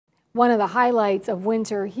One of the highlights of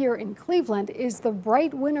winter here in Cleveland is the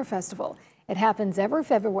Brite Winter Festival. It happens every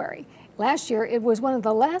February. Last year, it was one of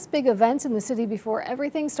the last big events in the city before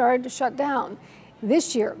everything started to shut down.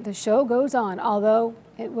 This year, the show goes on, although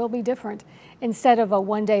it will be different. Instead of a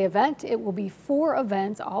one-day event, it will be 4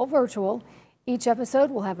 events, all virtual. Each episode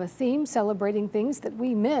will have a theme celebrating things that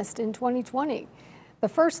we missed in 2020. The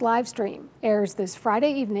first live stream airs this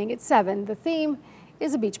Friday evening at 7. The theme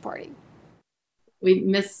is a beach party. We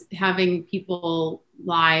miss having people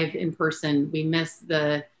live in person. We miss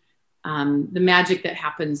the magic that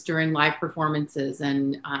happens during live performances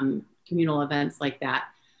and communal events like that.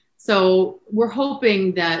 So we're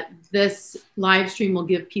hoping that this live stream will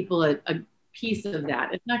give people a piece of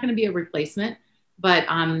that. It's not going to be a replacement, but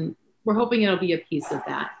we're hoping it'll be a piece of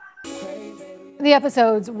that. The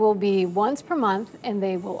episodes will be once per month, and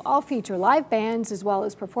they will all feature live bands as well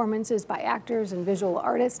as performances by actors and visual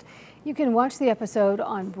artists. You can watch the episode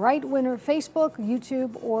on Brite Winter Facebook,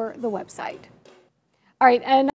 YouTube, or the website. All right, and